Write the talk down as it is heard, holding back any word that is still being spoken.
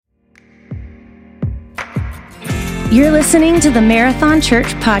You're listening to the Marathon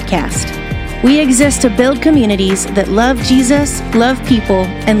Church podcast. We exist to build communities that love Jesus, love people,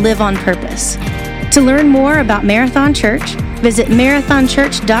 and live on purpose. To learn more about Marathon Church, visit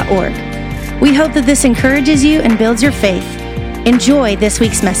marathonchurch.org. We hope that this encourages you and builds your faith. Enjoy this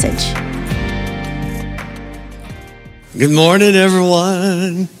week's message. Good morning,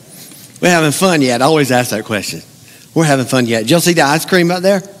 everyone. We're having fun yet? I always ask that question. We're having fun yet? Did y'all see the ice cream out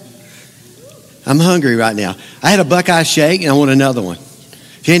there? I'm hungry right now. I had a Buckeye shake and I want another one.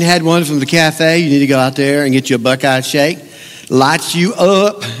 If you ain't had one from the cafe, you need to go out there and get you a Buckeye shake. Lights you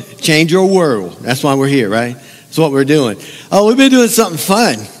up, change your world. That's why we're here, right? That's what we're doing. Oh, we've been doing something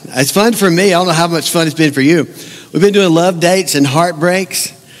fun. It's fun for me. I don't know how much fun it's been for you. We've been doing love dates and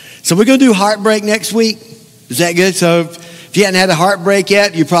heartbreaks. So we're going to do heartbreak next week. Is that good? So if you hadn't had a heartbreak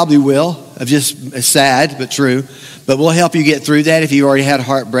yet, you probably will. It's sad, but true. But we'll help you get through that if you already had a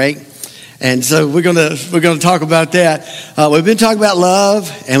heartbreak. And so we're gonna talk about that. We've been talking about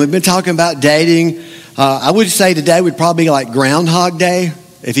love, and we've been talking about dating. I would say today would probably be like Groundhog Day.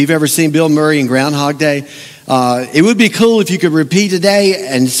 If you've ever seen Bill Murray in Groundhog Day, it would be cool if you could repeat today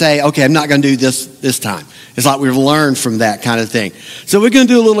and say, okay, I'm not going to do this time. It's like we've learned from that kind of thing. So we're going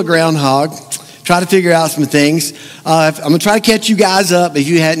to do a little groundhog, try to figure out some things. I'm going to try to catch you guys up if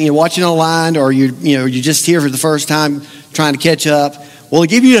you hadn't, you're watching online or you're just here for the first time trying to catch up. We'll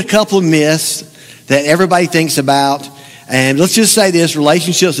give you a couple of myths that everybody thinks about. And let's just say this,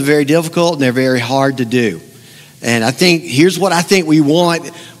 relationships are very difficult and they're very hard to do. And here's what I think we want.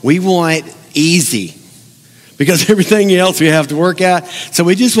 We want easy. Because everything else we have to work out. So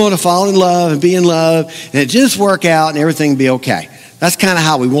we just want to fall in love and be in love and it just work out and everything be okay. That's kind of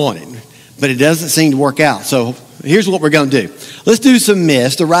how we want it. But it doesn't seem to work out. So here's what we're going to do. Let's do some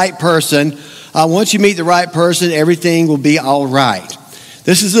myths. The right person. Once you meet the right person, everything will be all right.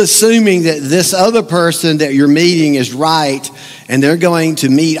 This is assuming that this other person that you're meeting is right and they're going to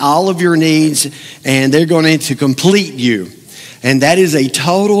meet all of your needs and they're going to complete you. And that is a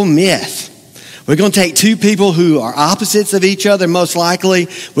total myth. We're going to take two people who are opposites of each other, most likely.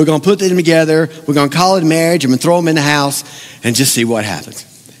 We're going to put them together. We're going to call it marriage. I'm going to throw them in the house and just see what happens.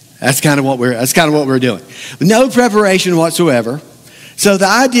 That's kind of what we're doing. No preparation whatsoever. So the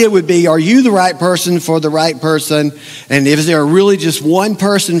idea would be, are you the right person for the right person? And if there are really just one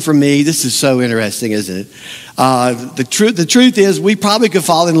person for me, this is so interesting, isn't it? The truth is we probably could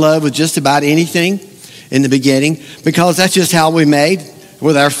fall in love with just about anything in the beginning because that's just how we made.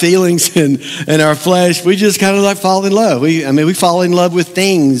 With our feelings and our flesh, we just kind of like fall in love. We fall in love with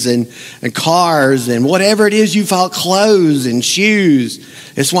things and cars and whatever it is you fall, clothes and shoes.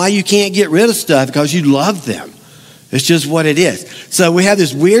 It's why you can't get rid of stuff because you love them. It's just what it is. So we have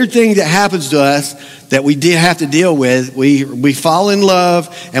this weird thing that happens to us that we have to deal with. We fall in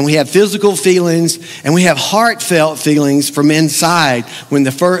love and we have physical feelings and we have heartfelt feelings from inside when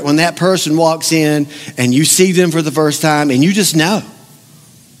that person walks in and you see them for the first time and you just know.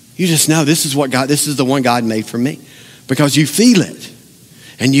 You just know this is the one God made for me because you feel it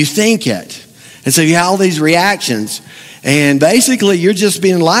and you think it. And so you have all these reactions and basically you're just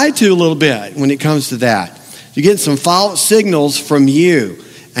being lied to a little bit when it comes to that. You're getting some false signals from you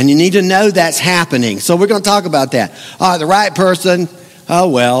and you need to know that's happening. So we're going to talk about that. All right, the right person, oh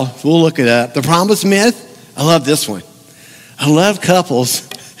well, we'll look it up. The promise myth, I love this one. I love couples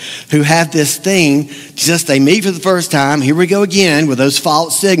who have this thing, just they meet for the first time, here we go again with those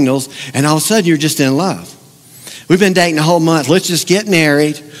false signals, and all of a sudden you're just in love. We've been dating a whole month, let's just get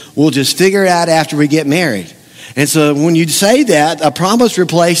married, we'll just figure it out after we get married. And so when you say that, a promise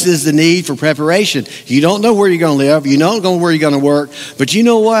replaces the need for preparation. You don't know where you're going to live, you don't know where you're going to work, but you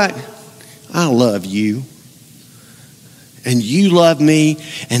know what? I love you. And you love me,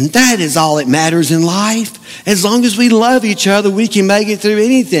 and that is all that matters in life. As long as we love each other, we can make it through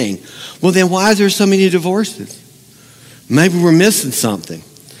anything. Well, then why is there so many divorces? Maybe we're missing something.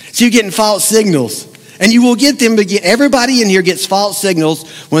 So you're getting false signals, and you will get them again. Everybody in here gets false signals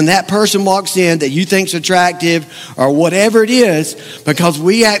when that person walks in that you think's attractive or whatever it is, because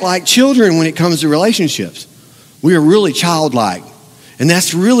we act like children when it comes to relationships. We are really childlike. And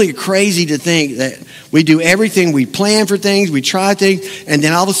that's really crazy to think that we do everything, we plan for things, we try things, and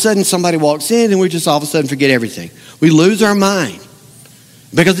then all of a sudden somebody walks in and we just all of a sudden forget everything. We lose our mind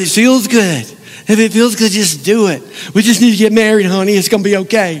because it feels good. If it feels good, just do it. We just need to get married, honey. It's going to be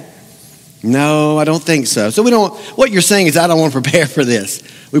okay. No, I don't think so. So what you're saying is I don't want to prepare for this.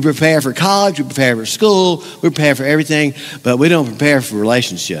 We prepare for college, we prepare for school, we prepare for everything, but we don't prepare for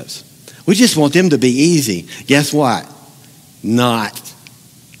relationships. We just want them to be easy. Guess what? Not.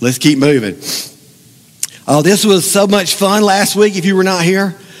 Let's keep moving. Oh, this was so much fun last week if you were not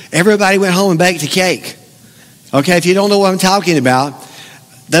here. Everybody went home and baked a cake. Okay, if you don't know what I'm talking about,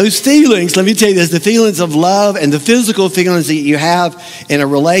 those feelings, let me tell you this, the feelings of love and the physical feelings that you have in a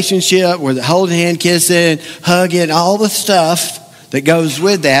relationship where the holding hand, kissing, hugging, all the stuff that goes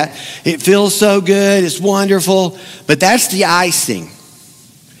with that, it feels so good, it's wonderful, but that's the icing.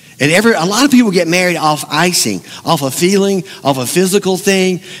 And a lot of people get married off icing, off a feeling, off a physical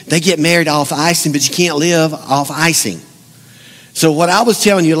thing. They get married off icing, but you can't live off icing. So what I was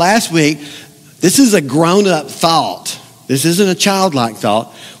telling you last week, this is a grown-up thought. This isn't a childlike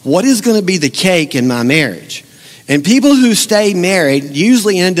thought. What is going to be the cake in my marriage? And people who stay married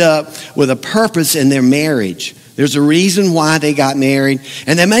usually end up with a purpose in their marriage. There's a reason why they got married.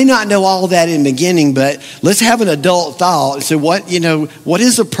 And they may not know all of that in the beginning, but let's have an adult thought and say, what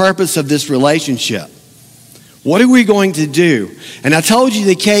is the purpose of this relationship? What are we going to do? And I told you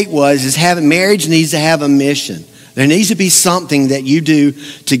the cake marriage needs to have a mission. There needs to be something that you do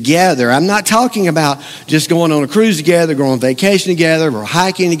together. I'm not talking about just going on a cruise together, going on vacation together, or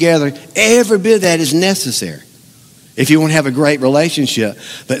hiking together. Every bit of that is necessary if you want to have a great relationship.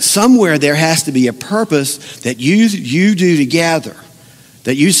 But somewhere there has to be a purpose that you do together.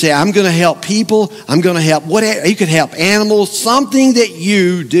 That you say, I'm going to help people. I'm going to help whatever. You could help animals. Something that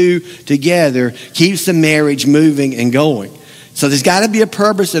you do together keeps the marriage moving and going. So there's got to be a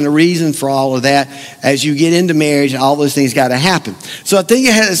purpose and a reason for all of that. As you get into marriage, all those things got to happen. So I think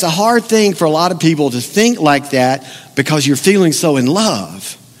it's a hard thing for a lot of people to think like that because you're feeling so in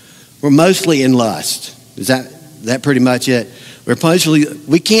love. We're mostly in lust. Is that pretty much it?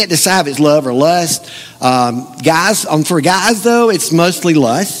 We can't decide if it's love or lust. For guys though, it's mostly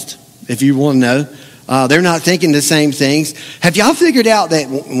lust, if you want to know. They're not thinking the same things. Have y'all figured out that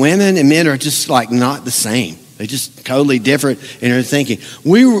women and men are just like not the same? They're just totally different in their thinking.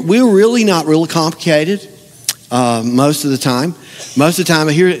 We're really not real complicated most of the time. Most of the time,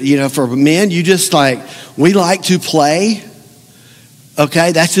 I hear, for men, we like to play.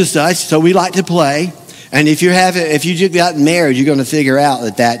 Okay, that's just us. So we like to play. And if you just got married, you're going to figure out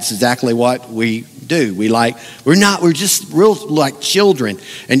that that's exactly what we do. We're just real like children.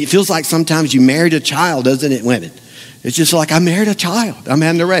 And it feels like sometimes you married a child, doesn't it, women? It's just like, I married a child. I'm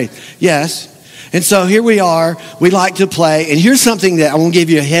having to raise. Yes. And so here we are. We like to play. And here's something that I want to give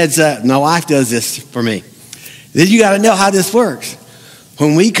you a heads up. My wife does this for me. Then you got to know how this works.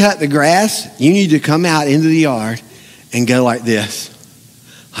 When we cut the grass, you need to come out into the yard and go like this.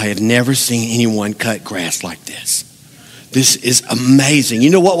 I have never seen anyone cut grass like this. This is amazing. You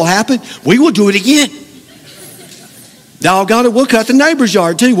know what will happen? We will do it again. Doggone it, we'll cut the neighbor's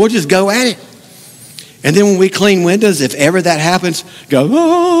yard too. We'll just go at it. And then when we clean windows, if ever that happens, go,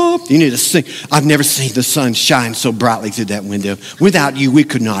 oh, you need to sing. I've never seen the sun shine so brightly through that window. Without you, we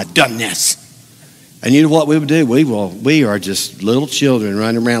could not have done this. And you know what we would do? We are just little children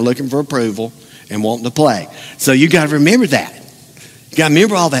running around looking for approval and wanting to play. So you got to remember that. You got to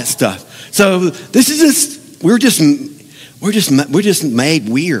remember all that stuff. So this is we're just made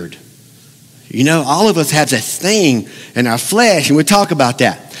weird. All of us have that thing in our flesh, and we'll talk about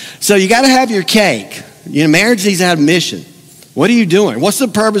that. So you got to have your cake. Marriage needs to have a mission. What are you doing? What's the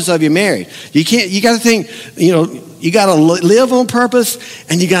purpose of your marriage? You got to think, you got to live on purpose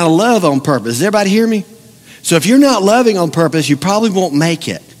and you got to love on purpose. Does everybody hear me? So if you're not loving on purpose, you probably won't make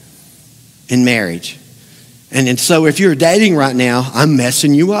it in marriage. And so if you're dating right now, I'm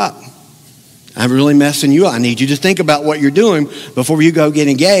messing you up. I'm really messing you up. I need you to think about what you're doing before you go get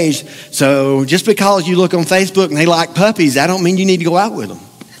engaged. So just because you look on Facebook and they like puppies, that don't mean you need to go out with them.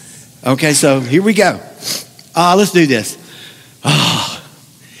 Okay, so here we go. Let's do this.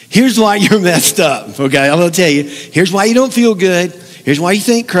 Here's why you're messed up. Okay, I'm going to tell you. Here's why you don't feel good. Here's why you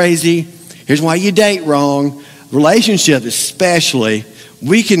think crazy. Here's why you date wrong. Relationship especially.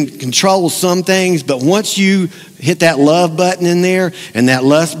 We can control some things, but once you hit that love button in there and that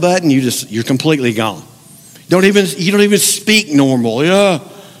lust button, you're completely gone. You don't even speak normal. Yeah,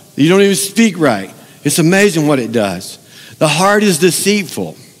 you don't even speak right. It's amazing what it does. The heart is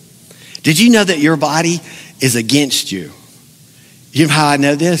deceitful. Did you know that your body is against you? You know how I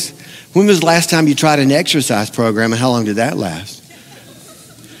know this? When was the last time you tried an exercise program, and how long did that last?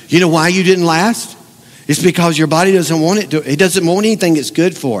 You know why you didn't last? It's because your body doesn't want it to. It doesn't want anything that's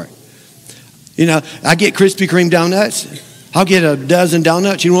good for it. I get Krispy Kreme donuts. I'll get a dozen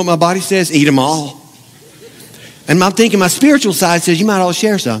donuts. You know what my body says? Eat them all. And I'm thinking my spiritual side says, you might all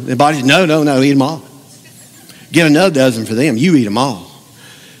share some. The body says, no, eat them all. Get another dozen for them. You eat them all.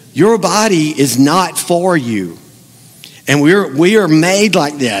 Your body is not for you. And we are made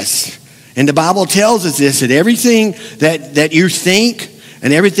like this. And the Bible tells us this, that everything that you think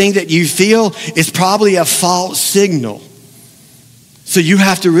and everything that you feel is probably a false signal. So you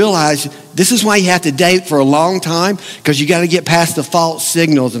have to realize this is why you have to date for a long time, because you got to get past the false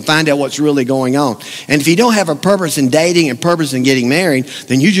signals and find out what's really going on. And if you don't have a purpose in dating and purpose in getting married,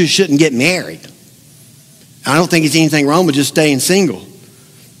 then you just shouldn't get married. I don't think there's anything wrong with just staying single.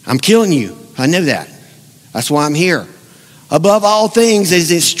 I'm killing you. I know that. That's why I'm here. Above all things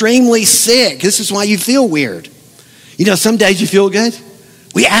is extremely sick. This is why you feel weird. You know, some days you feel good.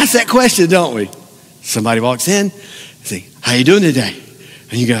 We ask that question, don't we? Somebody walks in, say, how you doing today?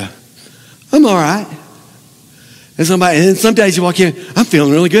 And you go, I'm all right. And then some days you walk in, I'm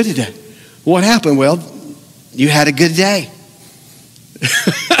feeling really good today. What happened? Well, you had a good day.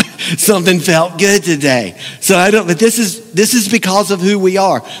 Something felt good today. But this is because of who we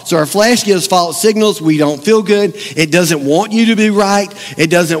are. So our flesh gives false signals. We don't feel good. It doesn't want you to be right. It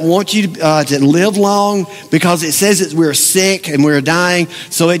doesn't want you to live long, because it says that we're sick and we're dying.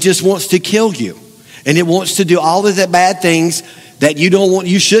 So it just wants to kill you. And it wants to do all of the bad things that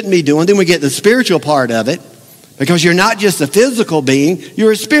you shouldn't be doing. Then we get the spiritual part of it, because you're not just a physical being,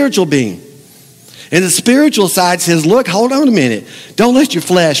 you're a spiritual being. And the spiritual side says, look, hold on a minute. Don't let your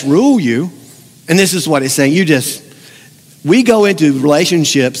flesh rule you. And this is what it's saying. We go into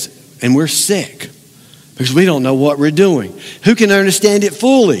relationships and we're sick because we don't know what we're doing. Who can understand it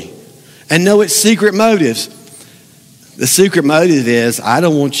fully and know its secret motives? The secret motive is, I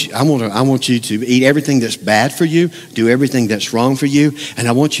want you to eat everything that's bad for you, do everything that's wrong for you, and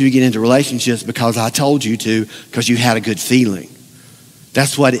I want you to get into relationships because I told you to, because you had a good feeling.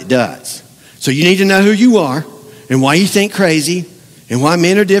 That's what it does. So you need to know who you are and why you think crazy and why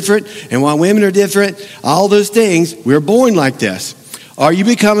men are different and why women are different. All those things, we're born like this. Are you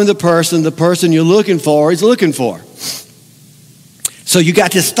becoming the person you're looking for is looking for? So you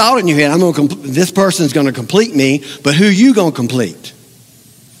got this thought in your head, this person's going to complete me, but who you going to complete?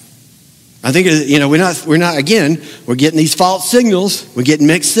 I think, we're getting these false signals. We're getting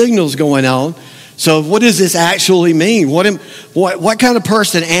mixed signals going on. So what does this actually mean? What kind of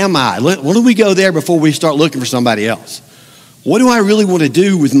person am I? When do we go there before we start looking for somebody else? What do I really want to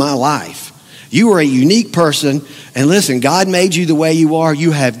do with my life? You are a unique person. And listen, God made you the way you are.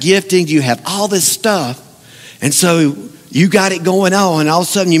 You have gifting. You have all this stuff. And so you got it going on. And all of a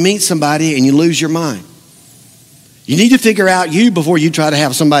sudden you meet somebody and you lose your mind. You need to figure out you before you try to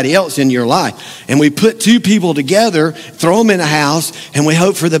have somebody else in your life. And we put two people together, throw them in a house, and we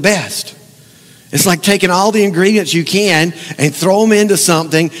hope for the best. It's like taking all the ingredients you can and throw them into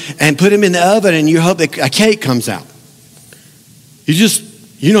something and put them in the oven and you hope that a cake comes out.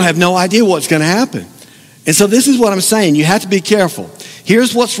 You don't have no idea what's going to happen. And so this is what I'm saying. You have to be careful.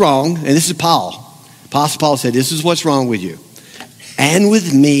 Here's what's wrong. And this is Paul. Apostle Paul said, this is what's wrong with you. And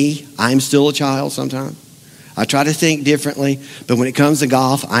with me, I'm still a child sometimes. I try to think differently. But when it comes to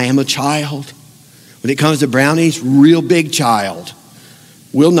golf, I am a child. When it comes to brownies, real big child.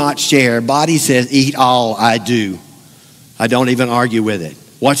 Will not share. Body says, eat all, I do. I don't even argue with it.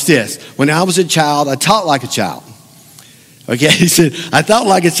 Watch this. When I was a child, I talked like a child. Okay, he said, I thought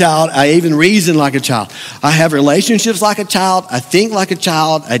like a child. I even reasoned like a child. I have relationships like a child. I think like a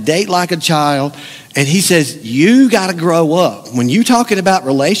child. I date like a child. And he says, you got to grow up. When you're talking about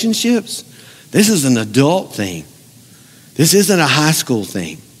relationships, this is an adult thing. This isn't a high school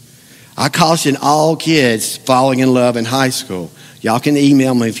thing. I caution all kids falling in love in high school. Y'all can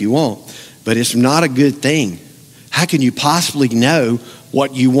email me if you want, but it's not a good thing. How can you possibly know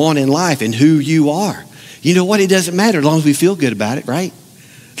what you want in life and who you are? You know what? It doesn't matter as long as we feel good about it, right?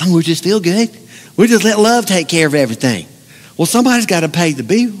 As long as we just feel good. We just let love take care of everything. Well, somebody's got to pay the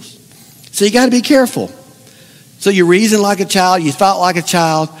bills. So you got to be careful. So you reason like a child. You thought like a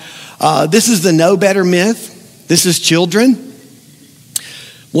child. This is the know better myth. This is children.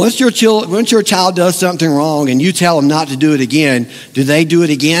 Once your child does something wrong and you tell them not to do it again, do they do it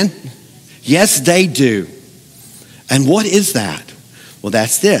again? Yes, they do. And what is that? Well,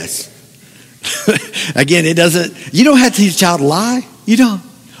 that's this. Again, you don't have to teach a child to lie. You don't.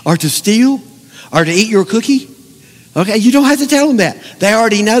 Or to steal. Or to eat your cookie. Okay, you don't have to tell them that. They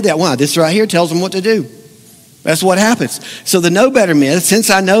already know that. Why? This right here tells them what to do. That's what happens. So the know better myth,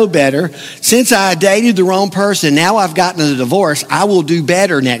 since I know better, since I dated the wrong person, now I've gotten a divorce, I will do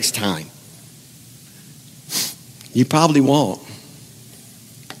better next time. You probably won't.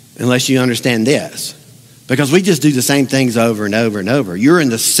 Unless you understand this. Because we just do the same things over and over and over. You're in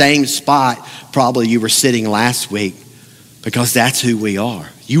the same spot probably you were sitting last week. Because that's who we are.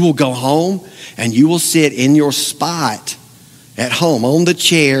 You will go home and you will sit in your spot at home, on the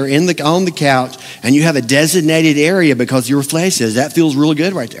chair, on the couch, and you have a designated area because your flesh says, that feels really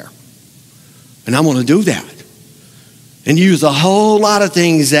good right there. And I'm going to do that. and use a whole lot of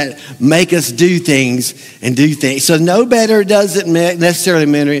things that make us do things and do things. So know better doesn't necessarily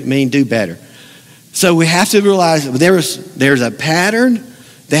mean do better. So we have to realize there's a pattern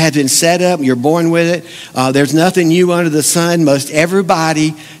that has been set up. You're born with it. There's nothing new under the sun. Most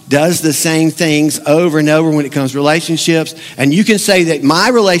everybody does the same things over and over when it comes to relationships. And you can say that my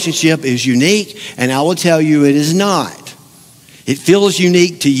relationship is unique, and I will tell you it is not. It feels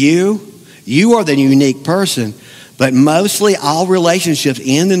unique to you. You are the unique person. But mostly all relationships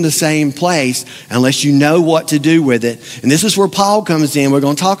end in the same place unless you know what to do with it. And this is where Paul comes in. We're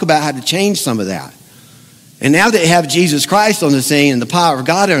going to talk about how to change some of that. And now that you have Jesus Christ on the scene and the power of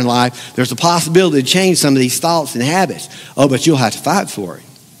God in your life, there's a possibility to change some of these thoughts and habits. Oh, but you'll have to fight for it.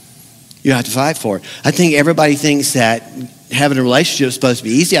 You have to fight for it. I think everybody thinks that having a relationship is supposed to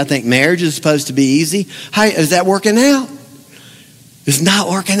be easy. I think marriage is supposed to be easy. How is that working out? It's not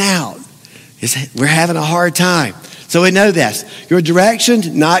working out. We're having a hard time. So we know this. Your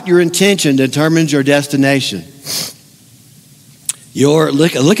direction, not your intention, determines your destination.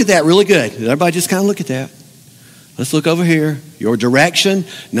 Look at that really good. Everybody just kind of look at that. Let's look over here. Your direction,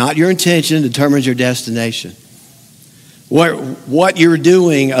 not your intention, determines your destination. What you're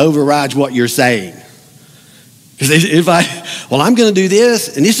doing overrides what you're saying. Because I'm going to do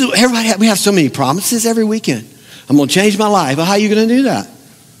this, and we have so many promises every weekend. I'm going to change my life. Well, how are you going to do that?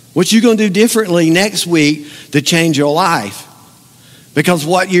 What you going to do differently next week to change your life? Because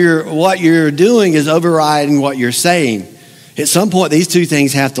what you're doing is overriding what you're saying. At some point, these two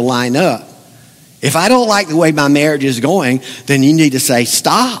things have to line up. If I don't like the way my marriage is going, then you need to say,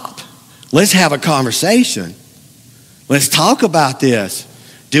 stop. Let's have a conversation. Let's talk about this.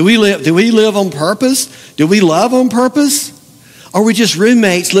 Do we live on purpose? Do we love on purpose? Or are we just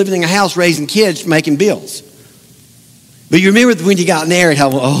roommates living in a house, raising kids, making bills? But you remember when you got married,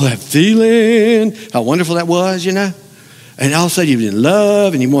 that feeling, how wonderful that was, And all of a sudden you're in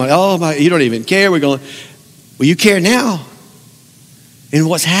love and you don't even care. Well, you care now. And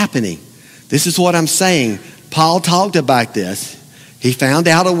what's happening? This is what I'm saying. Paul talked about this. He found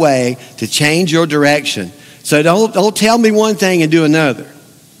out a way to change your direction. So don't tell me one thing and do another.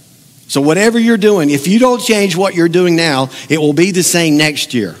 So whatever you're doing, if you don't change what you're doing now, it will be the same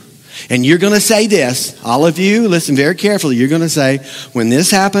next year. And you're going to say this, all of you, listen very carefully. You're going to say, when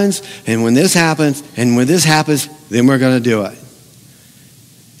this happens, and when this happens, and when this happens, then we're going to do it.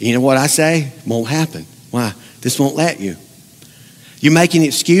 You know what I say? Won't happen. Why? This won't let you. You're making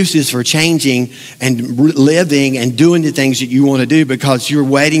excuses for changing and living and doing the things that you want to do because you're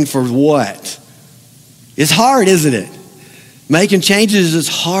waiting for what? It's hard, isn't it? Making changes is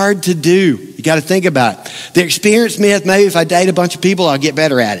hard to do. You got to think about it. The experienced myth, maybe if I date a bunch of people, I'll get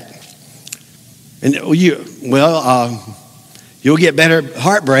better at it. And you'll get better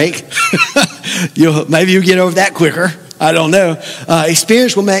heartbreak. Maybe you'll get over that quicker. I don't know.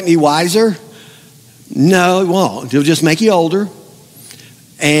 Experience will make me wiser. No, it won't. It'll just make you older.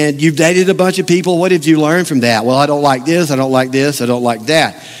 And you've dated a bunch of people. What have you learned from that? Well, I don't like this. I don't like this. I don't like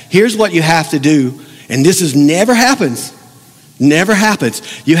that. Here's what you have to do. And this never happens. Never happens.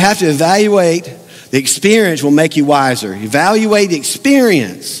 You have to evaluate. The experience will make you wiser. Evaluate the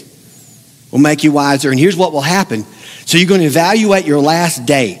experience will make you wiser. And here's what will happen. So you're going to evaluate your last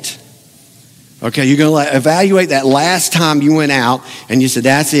date. Okay, you're going to evaluate that last time you went out and you said,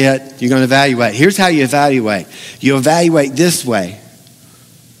 that's it. You're going to evaluate. Here's how you evaluate. You evaluate this way.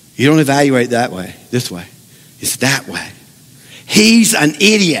 You don't evaluate that way, this way. It's that way. He's an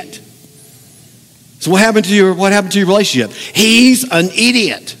idiot. So what happened to your relationship? He's an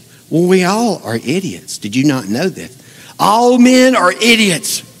idiot. Well, we all are idiots. Did you not know that? All men are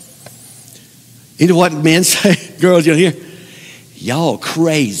idiots. You know what men say? Girls, you'll hear, y'all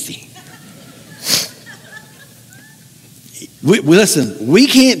crazy. Listen, we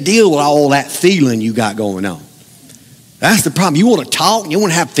can't deal with all that feeling you got going on. That's the problem. You want to talk, you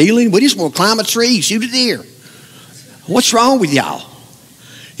want to have feeling. We just want to climb a tree, shoot a deer. What's wrong with y'all?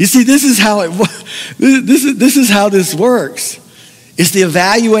 You see, this is how this works. It's the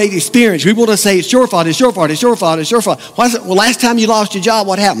evaluate experience. We want to say it's your fault, it's your fault, it's your fault, it's your fault. Well, last time you lost your job,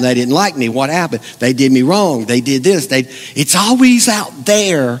 what happened? They didn't like me. What happened? They did me wrong. They did this. It's always out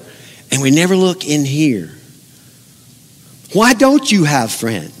there, and we never look in here. Why don't you have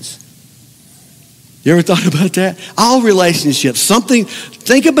friends? You ever thought about that? All relationships,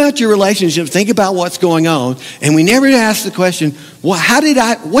 think about your relationship, think about what's going on, and we never ask the question, well,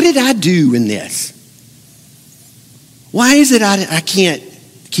 what did I do in this? Why is it I can't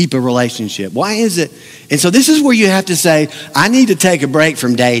keep a relationship? Why is it? And so this is where you have to say, I need to take a break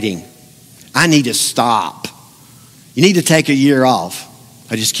from dating. I need to stop. You need to take a year off.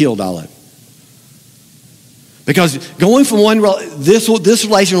 I just killed all of it. Because going from this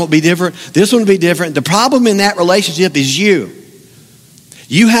relationship will be different, this one will be different. The problem in that relationship is you.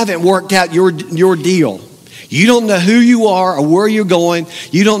 You haven't worked out your deal. You don't know who you are or where you're going.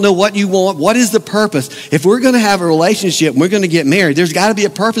 You don't know what you want. What is the purpose? If we're going to have a relationship and we're going to get married, there's got to be a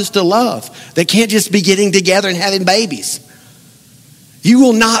purpose to love. That can't just be getting together and having babies. You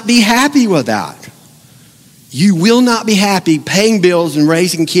will not be happy with that. You will not be happy paying bills and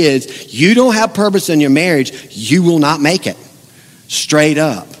raising kids. You don't have purpose in your marriage. You will not make it. Straight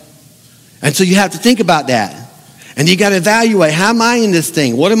up. And so you have to think about that. And you got to evaluate, how am I in this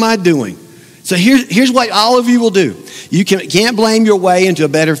thing? What am I doing? So here's what all of you will do. You can't blame your way into a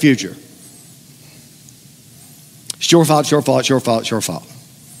better future. It's your fault, it's your fault, it's your fault, it's your fault.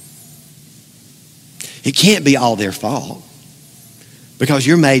 It can't be all their fault. Because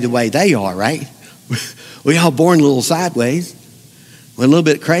you're made the way they are, right? We all born a little sideways. We're a little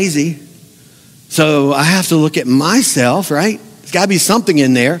bit crazy. So I have to look at myself, right? There's got to be something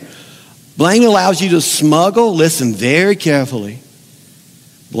in there. Blame allows you to smuggle. Listen very carefully.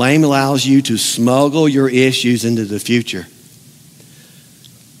 Blame allows you to smuggle your issues into the future.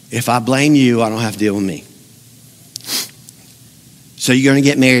 If I blame you, I don't have to deal with me. So you're going to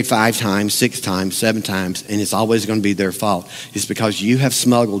get married 5 times, 6 times, 7 times, and it's always going to be their fault. It's because you have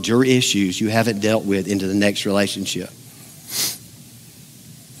smuggled your issues you haven't dealt with into the next relationship.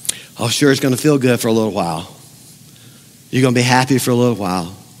 Oh, sure, it's going to feel good for a little while. You're going to be happy for a little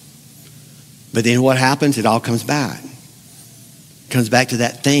while. But then what happens? It all comes back. It comes back to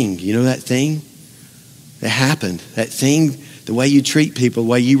that thing. You know that thing that happened? That thing, the way you treat people, the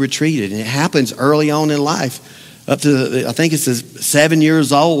way you were treated. And it happens early on in life. Up to, I think it's 7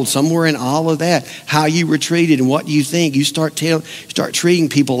 years old, somewhere in all of that, how you were treated and what you think. You start treating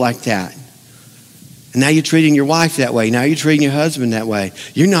people like that. And now you're treating your wife that way. Now you're treating your husband that way.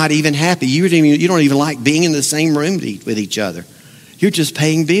 You're not even happy. You don't even like being in the same room with each other. You're just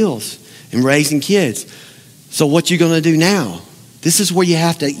paying bills and raising kids. So what you going to do now? This is where you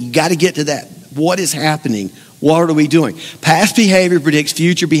got to get to that. What is happening? What are we doing? Past behavior predicts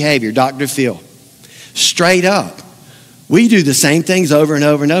future behavior, Dr. Phil. Straight up. We do the same things over and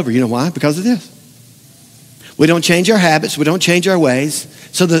over and over. You know why? Because of this. We don't change our habits. We don't change our ways.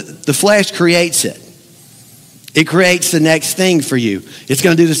 So the flesh creates it. It creates the next thing for you. It's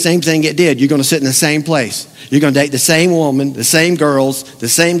going to do the same thing it did. You're going to sit in the same place. You're going to date the same woman, the same girls, the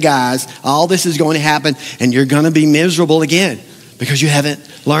same guys. All this is going to happen, and you're going to be miserable again because you haven't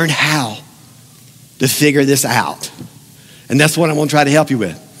learned how to figure this out. And that's what I'm going to try to help you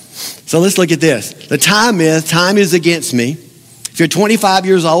with. So let's look at this. The time is against me. If you're 25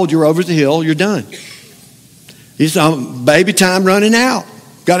 years old, you're over the hill, you're done. You say, baby time running out.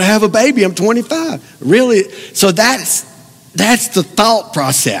 Got to have a baby, I'm 25. Really? So that's the thought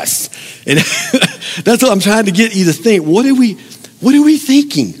process. And that's what I'm trying to get you to think. What are we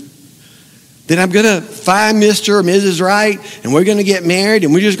thinking? That I'm going to find Mr. or Mrs. Right, and we're going to get married,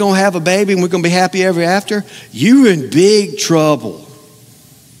 and we're just going to have a baby, and we're going to be happy ever after? You're in big trouble.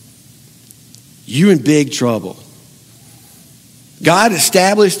 You're in big trouble. God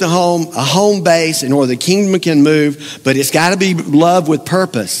established a home base in order the kingdom can move, but it's got to be love with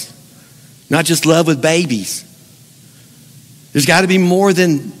purpose, not just love with babies. There's got to be more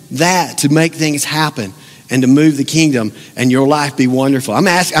than that to make things happen and to move the kingdom and your life be wonderful. I'm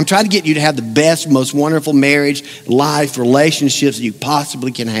trying to get you to have the best, most wonderful marriage, life, relationships that you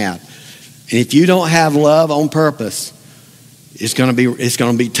possibly can have. And if you don't have love on purpose, it's going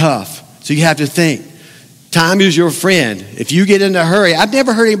to be tough. So you have to think. Time is your friend. If you get in a hurry, I've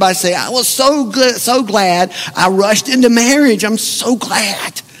never heard anybody say, I was so glad I rushed into marriage. I'm so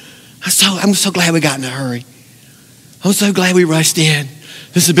glad. I'm so glad we got in a hurry. I'm so glad we rushed in.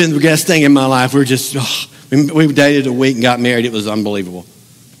 This has been the best thing in my life. We dated a week and got married. It was unbelievable.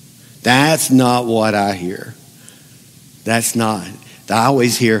 That's not what I hear. That's not. I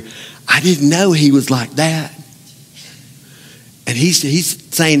always hear, I didn't know he was like that. And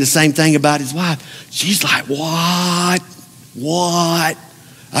he's saying the same thing about his wife. She's like, what?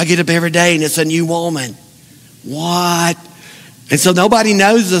 I get up every day and it's a new woman. What? And so nobody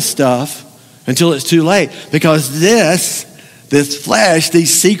knows this stuff until it's too late. Because this flesh,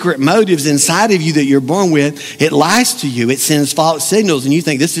 these secret motives inside of you that you're born with, it lies to you. It sends false signals and you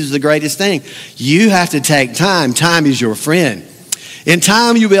think this is the greatest thing. You have to take time. Time is your friend. In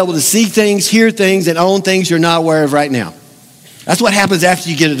time, you'll be able to see things, hear things, and own things you're not aware of right now. That's what happens after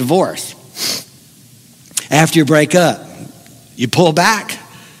you get a divorce. After you break up, you pull back.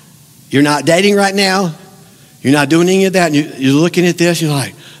 You're not dating right now. You're not doing any of that. And you're looking at this. You're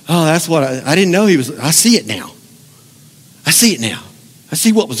like, oh, that's what I didn't know he was. I see it now. I see it now. I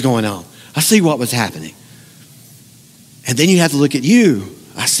see what was going on. I see what was happening. And then you have to look at you.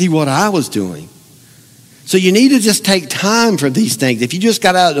 I see what I was doing. So you need to just take time for these things. If you just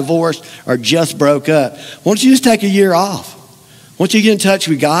got out of divorce or just broke up, why don't you just take a year off? Why don't you get in touch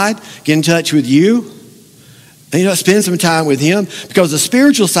with God, get in touch with you, and spend some time with him, because the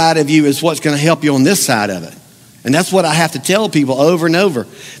spiritual side of you is what's going to help you on this side of it. And that's what I have to tell people over and over.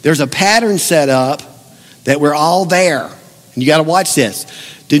 There's a pattern set up that we're all there. And you got to watch this.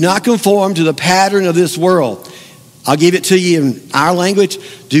 Do not conform to the pattern of this world. I'll give it to you in our language.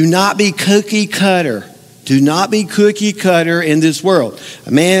 Do not be cookie cutter. Do not be cookie cutter in this world.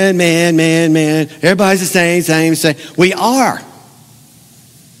 Man. Everybody's the same. We are.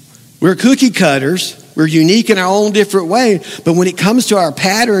 We're cookie cutters. We're unique in our own different way. But when it comes to our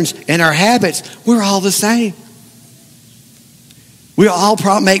patterns and our habits, we're all the same. We all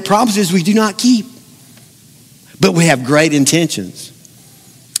make promises we do not keep. But we have great intentions.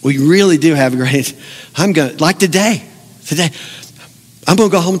 We really do have great. Like today, I'm going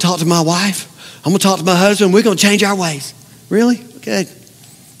to go home and talk to my wife. I'm going to talk to my husband. We're going to change our ways. Really? Good.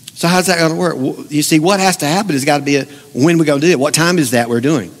 So how's that going to work? You see, what has to happen is got to be when we're going to do it. What time is that we're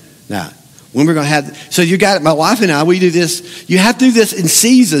doing that? When we're going to have. So you got it. My wife and I, we do this. You have to do this in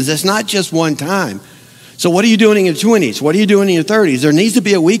seasons. It's not just one time. So what are you doing in your 20s? What are you doing in your 30s? There needs to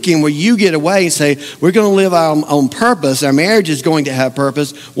be a weekend where you get away and say, we're going to live on purpose. Our marriage is going to have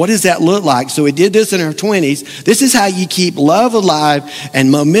purpose. What does that look like? So we did this in our 20s. This is how you keep love alive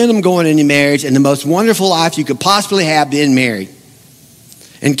and momentum going in your marriage and the most wonderful life you could possibly have being married.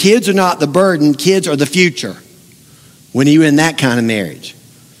 And kids are not the burden. Kids are the future when you're in that kind of marriage.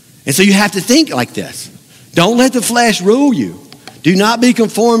 And so you have to think like this. Don't let the flesh rule you. Do not be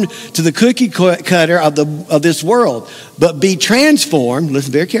conformed to the cookie cutter of this world, but be transformed,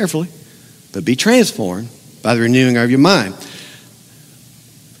 listen very carefully, but be transformed by the renewing of your mind.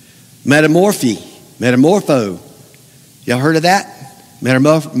 Metamorpho. Y'all heard of that?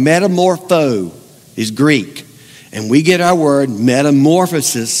 Metamorpho is Greek. And we get our word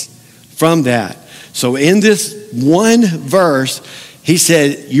metamorphosis from that. So in this one verse, he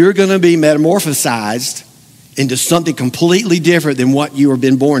said, you're going to be metamorphosized into something completely different than what you have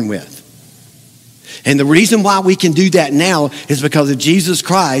been born with. And the reason why we can do that now is because of Jesus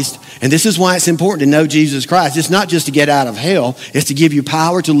Christ. And this is why it's important to know Jesus Christ. It's not just to get out of hell. It's to give you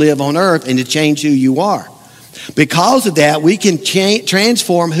power to live on earth and to change who you are. Because of that, we can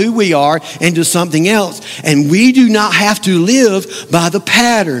transform who we are into something else. And we do not have to live by the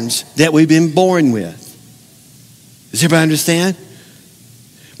patterns that we've been born with. Does everybody understand?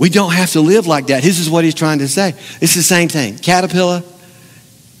 We don't have to live like that. This is what he's trying to say. It's the same thing. Caterpillar,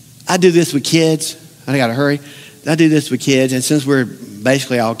 I do this with kids. I got to hurry. I do this with kids. And since we're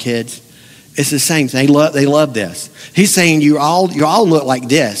basically all kids, it's the same thing. They love this. He's saying you all look like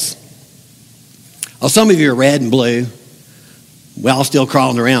this. Oh, some of you are red and blue. We're all still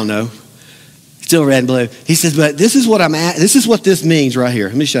crawling around though. Still red and blue. He says, but this is what this is what this means right here.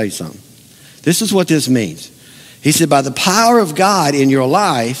 Let me show you something. This is what this means. He said, by the power of God in your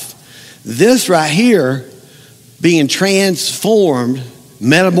life, this right here, being transformed,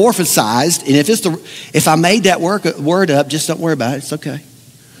 metamorphosized, and if I made that word up, just don't worry about it. It's okay.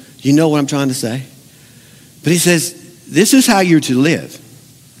 You know what I'm trying to say. But he says, this is how you're to live.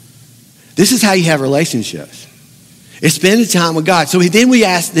 This is how you have relationships. It's spending time with God. So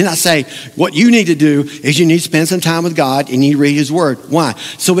then I say, what you need to do is you need to spend some time with God and you read his word. Why?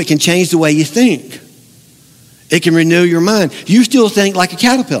 So it can change the way you think. It can renew your mind. You still think like a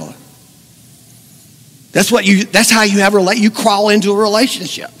caterpillar. That's how you crawl into a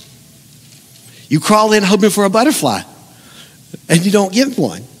relationship. You crawl in hoping for a butterfly and you don't get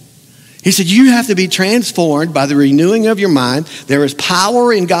one. He said, you have to be transformed by the renewing of your mind. There is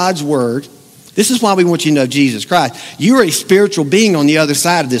power in God's word. This is why we want you to know Jesus Christ. You're a spiritual being on the other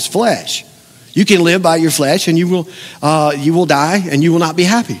side of this flesh. You can live by your flesh and you will die and you will not be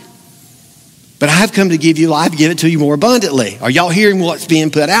happy. But I have come to give you life, give it to you more abundantly. Are y'all hearing what's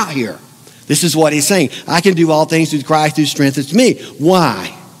being put out here? This is what he's saying. I can do all things through Christ who strengthens me.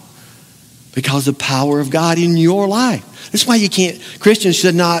 Why? Because of the power of God in your life. That's why Christians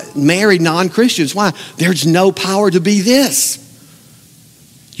should not marry non-Christians. Why? There's no power to be this.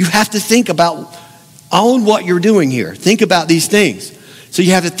 You have to think about own what you're doing here. Think about these things. So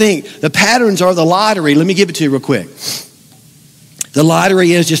you have to think. The patterns are the lottery. Let me give it to you real quick. The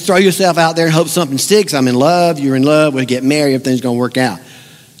lottery is just throw yourself out there and hope something sticks. I'm in love. You're in love. We'll get married. Everything's going to work out.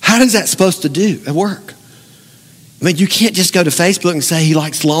 How is that supposed to work? I mean, you can't just go to Facebook and say he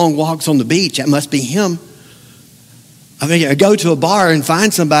likes long walks on the beach. That must be him. I mean, go to a bar and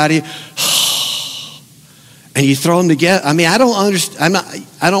find somebody and you throw them together. I mean, I don't understand.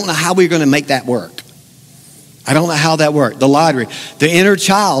 I don't know how we're going to make that work. I don't know how that worked. The lottery. The inner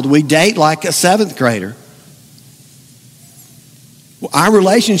child, we date like a 7th grader. Our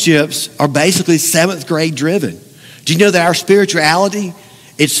relationships are basically 7th grade driven. Do you know that our spirituality,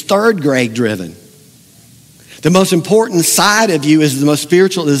 it's 3rd grade driven? The most important side of you is the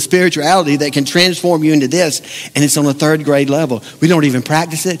spirituality that can transform you into this, and it's on a 3rd grade level. We don't even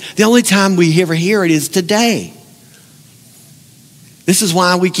practice it. The only time we ever hear it is today. This is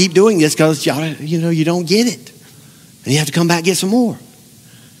why we keep doing this, because you don't get it. And you have to come back and get some more.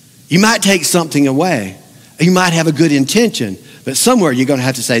 You might take something away. You might have a good intention, but somewhere you're going to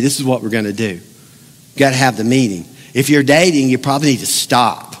have to say, this is what we're going to do. You got to have the meeting. If you're dating, you probably need to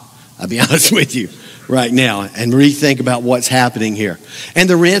stop. I'll be honest with you right now and rethink about what's happening here. And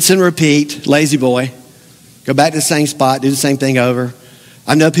the rinse and repeat, lazy boy. Go back to the same spot, do the same thing over.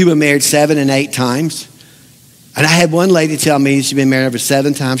 I know people married 7 and 8 times. And I had one lady tell me she'd been married over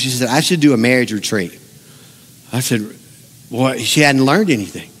 7 times. She said, I should do a marriage retreat. I said, well, she hadn't learned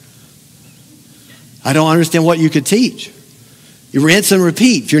anything. I don't understand what you could teach. You rinse and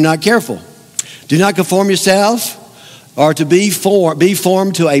repeat if you're not careful. Do not conform yourself or to be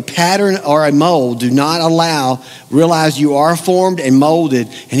formed to a pattern or a mold. Do not realize you are formed and molded.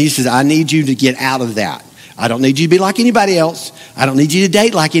 And he says, I need you to get out of that. I don't need you to be like anybody else. I don't need you to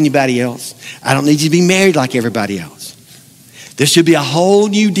date like anybody else. I don't need you to be married like everybody else. This should be a whole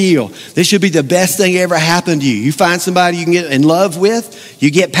new deal. This should be the best thing ever happened to you. You find somebody you can get in love with,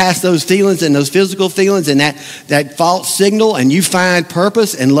 you get past those feelings and those physical feelings and that false signal, and you find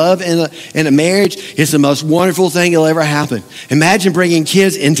purpose and love in a marriage. It's the most wonderful thing that'll ever happen. Imagine bringing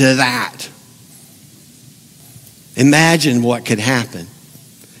kids into that. Imagine what could happen.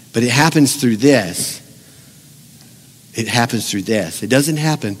 But it happens through this. It happens through this. It doesn't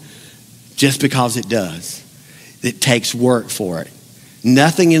happen just because it does. It takes work for it.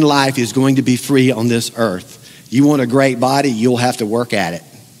 Nothing in life is going to be free on this earth. You want a great body, you'll have to work at it.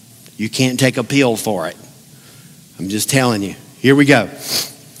 You can't take a pill for it. I'm just telling you. Here we go.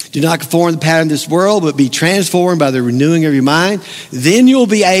 Do not conform to the pattern of this world, but be transformed by the renewing of your mind. Then you'll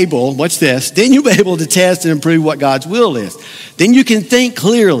be able, watch this, then you'll be able to test and improve what God's will is. Then you can think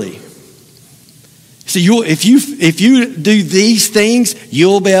clearly. So if you do these things,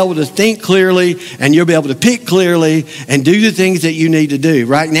 you'll be able to think clearly and you'll be able to pick clearly and do the things that you need to do.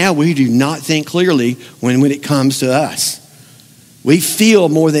 Right now, we do not think clearly when it comes to us. We feel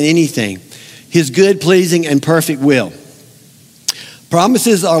more than anything his good, pleasing, and perfect will.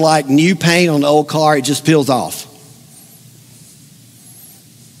 Promises are like new paint on an old car. It just peels off.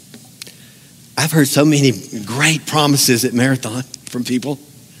 I've heard so many great promises at Marathon from people.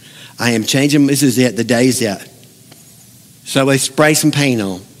 I am changing. This is it. The day's it. So they spray some paint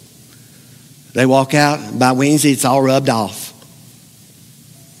on. They walk out. By Wednesday, it's all rubbed off.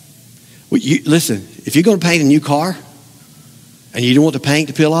 Listen, if you're going to paint a new car and you don't want the paint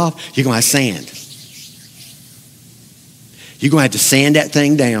to peel off, you're going to have sand. You're going to have to sand that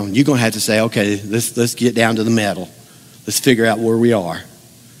thing down. You're going to have to say, okay, let's get down to the metal. Let's figure out where we are.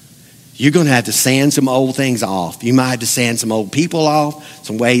 You're going to have to sand some old things off. You might have to sand some old people off,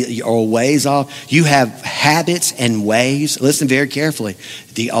 some old ways off. You have habits and ways. Listen very carefully.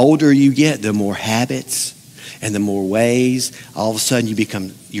 The older you get, the more habits and the more ways. All of a sudden,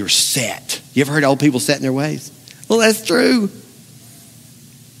 you're set. You ever heard old people set in their ways? Well, that's true.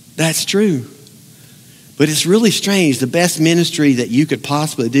 That's true. But it's really strange. The best ministry that you could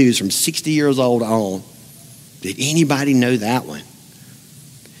possibly do is from 60 years old on. Did anybody know that one?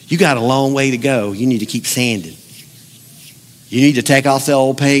 You got a long way to go. You need to keep sanding. You need to take off the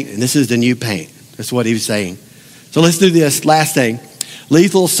old paint, and this is the new paint. That's what he was saying. So let's do this. Last thing.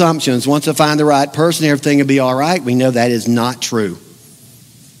 Lethal assumptions. Once I find the right person, everything will be all right. We know that is not true.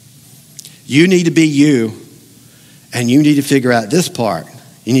 You need to be you, and you need to figure out this part.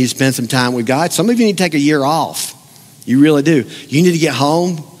 You need to spend some time with God. Some of you need to take a year off. You really do. You need to get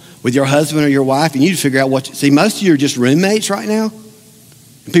home with your husband or your wife, and you need to figure out see, most of you are just roommates right now.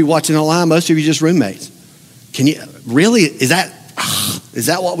 People watching online, most of you are just roommates. Can you really, is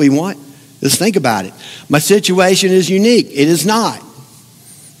that what we want? Let's think about it. My situation is unique. It is not.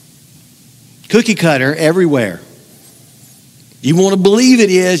 Cookie cutter everywhere. You want to believe it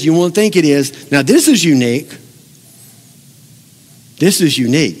is, you want to think it is. Now this is unique. This is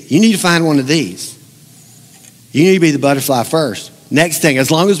unique. You need to find one of these. You need to be the butterfly first. Next thing, as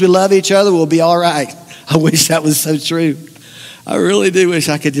long as we love each other, we'll be all right. I wish that was so true. I really do wish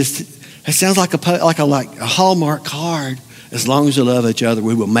I could just, it sounds like a Hallmark card. As long as we love each other,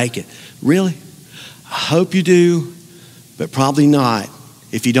 we will make it. Really? I hope you do, but probably not.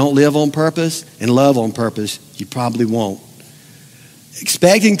 If you don't live on purpose and love on purpose, you probably won't.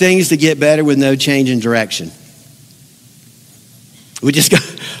 Expecting things to get better with no change in direction. We just go,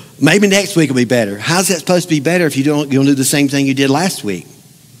 maybe next week will be better. How's that supposed to be better if you'll do the same thing you did last week?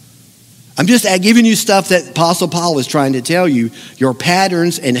 I'm just giving you stuff that Apostle Paul was trying to tell you. Your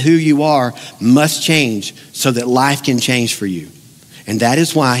patterns and who you are must change so that life can change for you. And that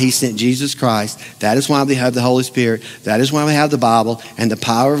is why he sent Jesus Christ. That is why we have the Holy Spirit. That is why we have the Bible and the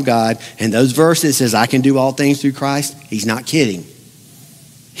power of God. And those verses says, I can do all things through Christ. He's not kidding.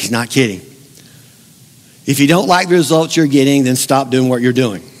 He's not kidding. If you don't like the results you're getting, then stop doing what you're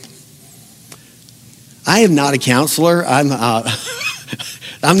doing. I am not a counselor. I'm not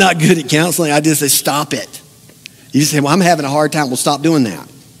good at counseling. I just say, stop it. You say, well, I'm having a hard time. Well, stop doing that.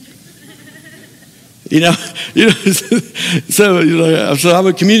 So I'm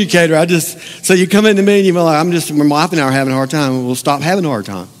a communicator. So you come into me and you're like, my wife and I are having a hard time. Well, stop having a hard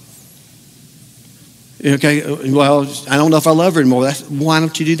time. Okay, well, I don't know if I love her anymore. Why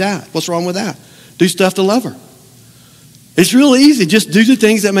don't you do that? What's wrong with that? Do stuff to love her. It's real easy. Just do the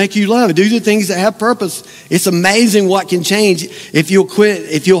things that make you love. Do the things that have purpose. It's amazing what can change if you'll quit,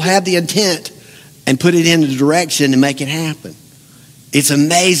 if you'll have the intent and put it in the direction and make it happen. It's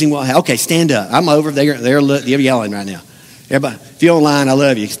amazing what. Okay, stand up. I'm over. They're yelling right now. Everybody, if you're online, I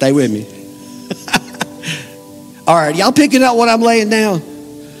love you. Stay with me. All right, y'all picking up what I'm laying down?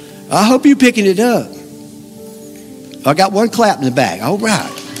 I hope you're picking it up. I got one clap in the back. All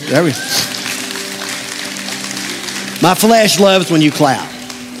right. There we go. My flesh loves when you clap.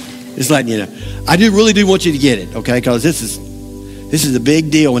 It's like, I really do want you to get it, okay? Because this is a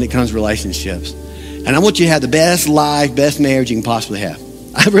big deal when it comes to relationships. And I want you to have the best life, best marriage you can possibly have.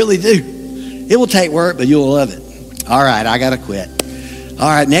 I really do. It will take work, but you'll love it. All right, I got to quit. All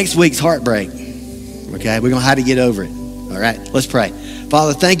right, next week's heartbreak. Okay, we're going to how to get over it. All right, let's pray.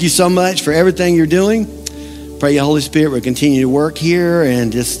 Father, thank you so much for everything you're doing. Pray your Holy Spirit will continue to work here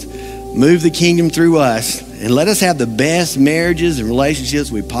and just move the kingdom through us. And let us have the best marriages and relationships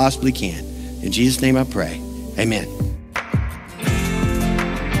we possibly can. In Jesus' name I pray. Amen.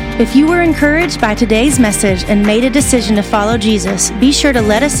 If you were encouraged by today's message and made a decision to follow Jesus, be sure to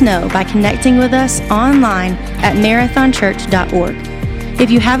let us know by connecting with us online at marathonchurch.org.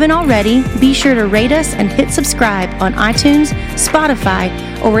 If you haven't already, be sure to rate us and hit subscribe on iTunes, Spotify,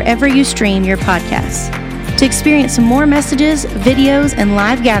 or wherever you stream your podcasts. To experience some more messages, videos, and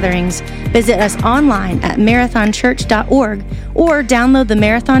live gatherings, visit us online at marathonchurch.org or download the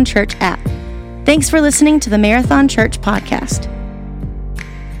Marathon Church app. Thanks for listening to the Marathon Church podcast.